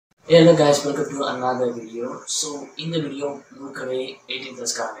Hello guys, welcome to another video. So in the video, முழுக்கவே 18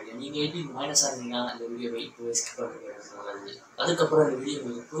 plus கான video. நீங்க 18 minus ஆனீங்கன்னா இந்த வீடியோவை இப்போவே ஸ்கிப் பண்ணிட்டு நல்லது. அதுக்கப்புறம் இந்த வீடியோ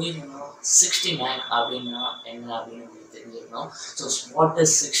உங்களுக்கு புரியணும்னா 69 அப்படின்னா என்ன அப்படின்னு உங்களுக்கு தெரிஞ்சிருக்கணும். ஸோ வாட்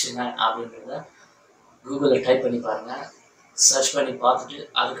இஸ் 69 அப்படின்றத கூகுளில் டைப் பண்ணி பாருங்க, சர்ச் பண்ணி பார்த்துட்டு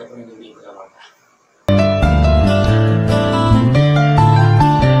அதுக்கப்புறம் இந்த வீடியோக்குள்ள வாங்க.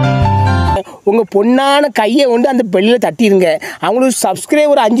 உங்கள் பொண்ணான கையை கொண்டு அந்த பெல்லில் தட்டிடுங்க. அவங்களுக்கு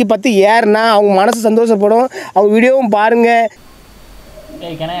சப்ஸ்கிரைபர் 5-10 ஏறுனா அவங்க மனசு சந்தோஷப்படும். அவங்க வீடியோவும் பாருங்கள்.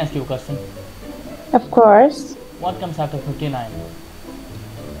 Hey, can I ask you a question? Of course. What comes after 59?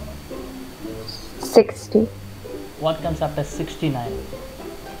 60. What comes after 69?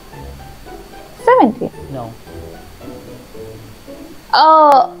 70. No.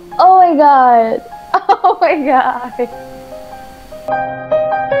 Oh my god. Oh my god.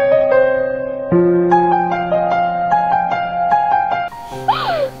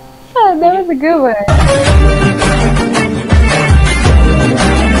 That was a good one.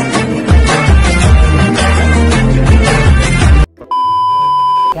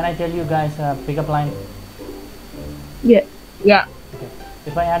 Can I tell you guys a pickup line? Yeah. Okay.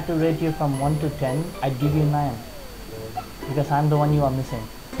 If I had to rate you from 1 to 10, I'd give you 9. Because I'm the one you are missing.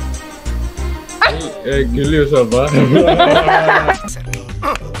 Hey, kill yourself, huh?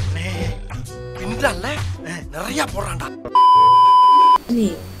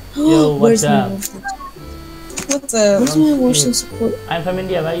 Yo, what's up? What's up? Where's my emotional support? I'm from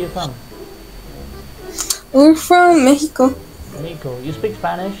India. Where are you from? We're from Mexico. Mexico. You speak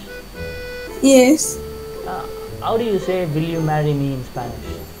Spanish? Yes. How do you say "Will you marry me" in Spanish?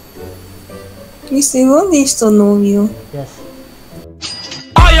 You say, well, visto novio. Yes.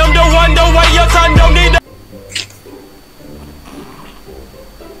 I am the one, the way your son don't need.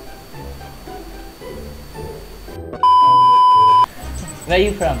 Where are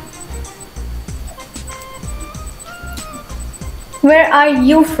you from? Where are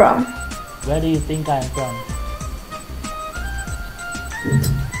you from? Where do you think I am from?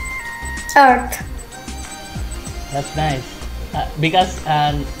 Earth. That's nice. Because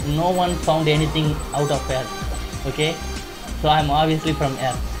no one found anything out of Earth. Okay? So I'm obviously from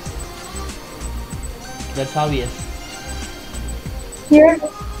Earth. That's obvious.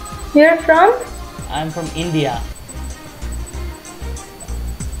 You're from? I'm from India.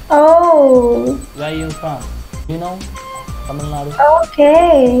 Oh. Where are you from? You know? Tamil Nadu.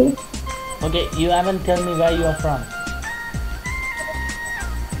 Okay. Okay, you haven't tell me where you are from.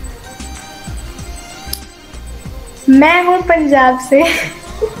 मैं हूँ पंजाब से.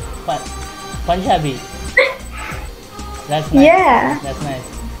 Punjabi. That's nice. Yeah. That's nice.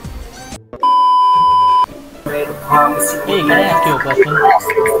 Hey, can I ask you a question?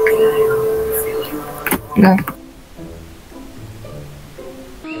 No.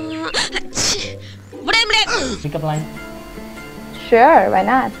 Pickup line. Sure, why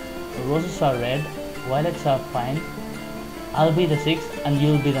not? Roses are red, violets are fine. I'll be the 6th and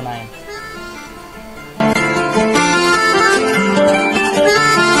you'll be the 9th.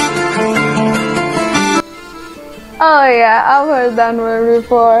 Oh yeah, I've heard that one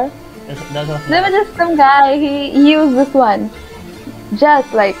before. That was There was just some guy, he used this one just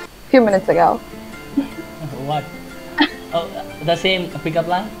like a few minutes ago. What? Oh, the same pickup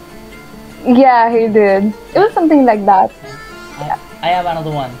line? Yeah, he did. It was something like that. I have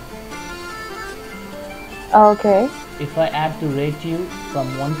another one. Okay. If I had to rate you from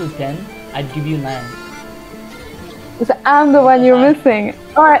 1 to 10, I'd give you 9. So I'm the one you're missing.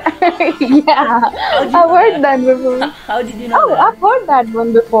 Alright. Yeah. I've heard that before. How did you know Oh, that? I've heard that one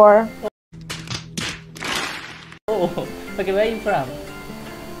before. Oh, okay, where are you from?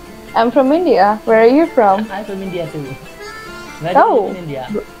 I'm from India. Where are you from? I'm from India too. Where do you Oh. live in India?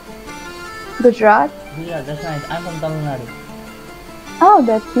 Gujarat? Yeah, that's nice. I'm from Tamil Nadu. Oh,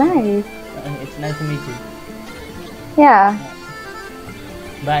 that's nice. It's nice to meet you. Yeah.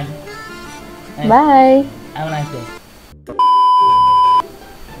 Bye. Nice. Bye. Have a nice day.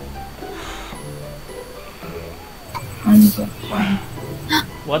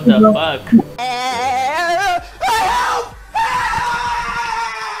 What the fuck?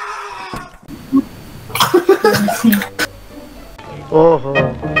 ஓஹோ,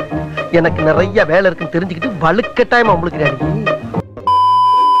 எனக்கு நிறைய வேலை இருக்குன்னு தெரிஞ்சுக்கிட்டு வலுக்கட்டாயமா முழுக்கிறாரு.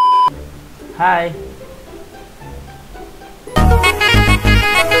 Hi.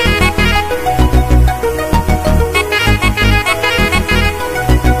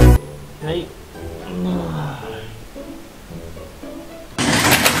 Hey.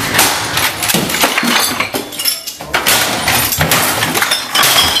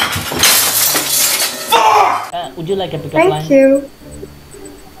 Would you like a pickup line? Thank you.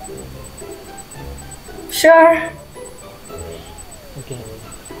 Sure. Okay.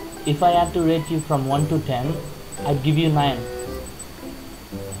 If I had to rate you from 1 to 10, I'd give you 9.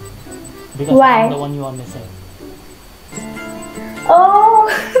 Because Why? I'm the one you are missing. Oh,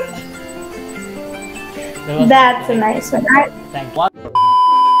 That was that's a nice one. Thank you. What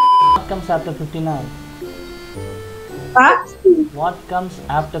comes after 59? What? What comes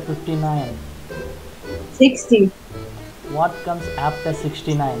after 59? 60. What comes after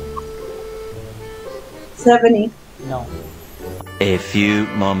 69? 70. No. A few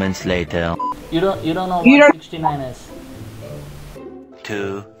moments later, You don't know You what don't- 69 is.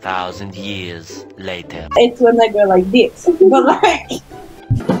 2,000 years later. It's when I go like this. But like,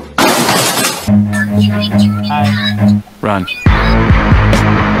 Hi. Run.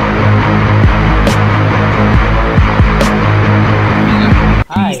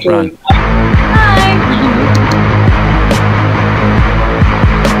 Hi. Run. Hi.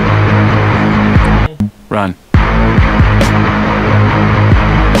 Run.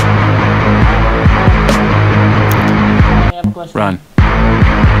 I have a question. Run.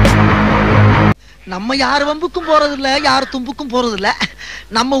 நம்ம யார் வம்புக்கும் போறது இல்ல யார் தும்புக்கும் போறது இல்ல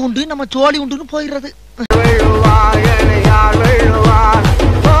நம்ம உண்டு நம்ம சோழி உண்டுன்னு போயிடுறது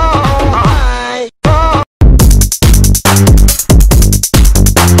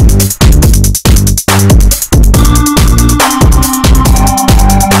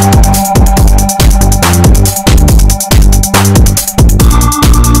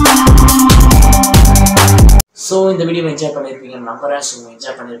ஸோ இந்த வீடியோ என்ஜாய் பண்ணியிருப்பீங்க நம்புறேன். ஸோ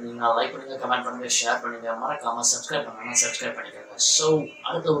என்ஜாய் பண்ணியிருப்பீங்கன்னா லைக் பண்ணுங்க, கமெண்ட் பண்ணுங்க, ஷேர் பண்ணுங்க, மறக்காம சப்ஸ்கிரைப் பண்ணாங்கன்னா சப்ஸ்கிரைப் பண்ணிக்கோங்க. ஸோ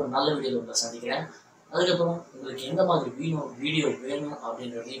அடுத்த ஒரு நல்ல வீடியோவில் உங்களை சந்திக்கிறேன். அதுக்கப்புறம் உங்களுக்கு எந்த மாதிரி வீடியோ வேணும்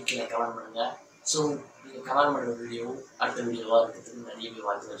அப்படின்றதையும் கீழே கமெண்ட் பண்ணுங்க. ஸோ நீங்கள் கமெண்ட் பண்ணுற வீடியோ அடுத்த வீடியோவாக இருக்கிறதுக்கு நிறையவே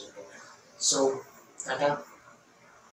வாய்ப்பு வச்சுருக்கேன். So tata.